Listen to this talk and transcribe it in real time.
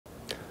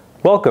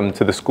Welcome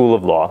to the School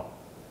of Law.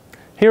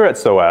 Here at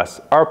SOAS,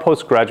 our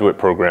postgraduate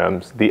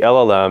programs, the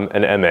LLM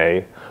and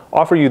MA,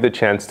 offer you the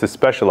chance to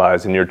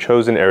specialize in your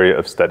chosen area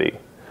of study,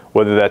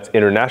 whether that's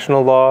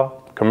international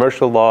law,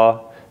 commercial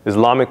law,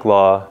 Islamic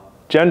law,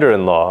 gender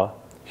and law,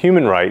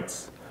 human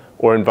rights,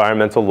 or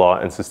environmental law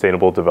and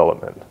sustainable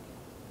development.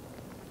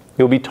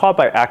 You'll be taught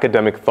by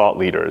academic thought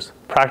leaders,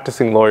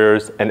 practicing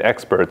lawyers, and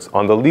experts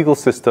on the legal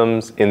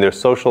systems in their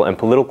social and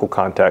political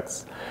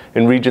contexts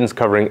in regions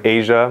covering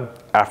Asia,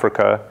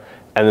 Africa,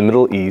 and the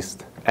Middle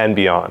East, and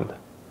beyond.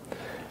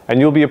 And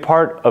you'll be a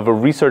part of a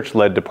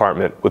research-led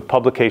department with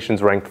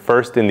publications ranked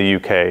first in the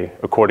UK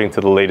according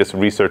to the latest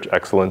Research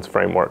Excellence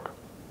Framework.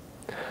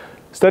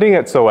 Studying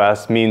at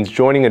SOAS means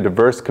joining a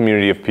diverse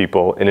community of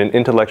people in an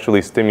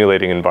intellectually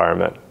stimulating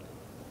environment.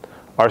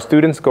 Our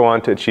students go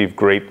on to achieve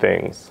great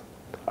things.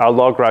 Our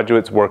law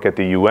graduates work at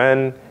the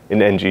UN, in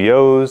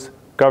NGOs,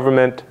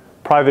 government,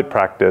 private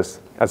practice,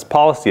 as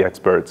policy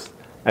experts,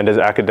 and as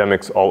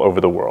academics all over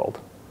the world.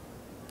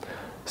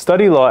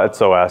 Study law at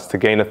SOAS to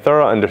gain a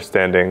thorough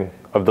understanding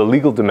of the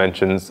legal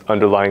dimensions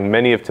underlying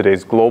many of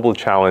today's global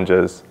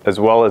challenges, as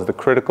well as the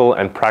critical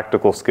and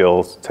practical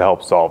skills to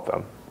help solve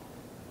them.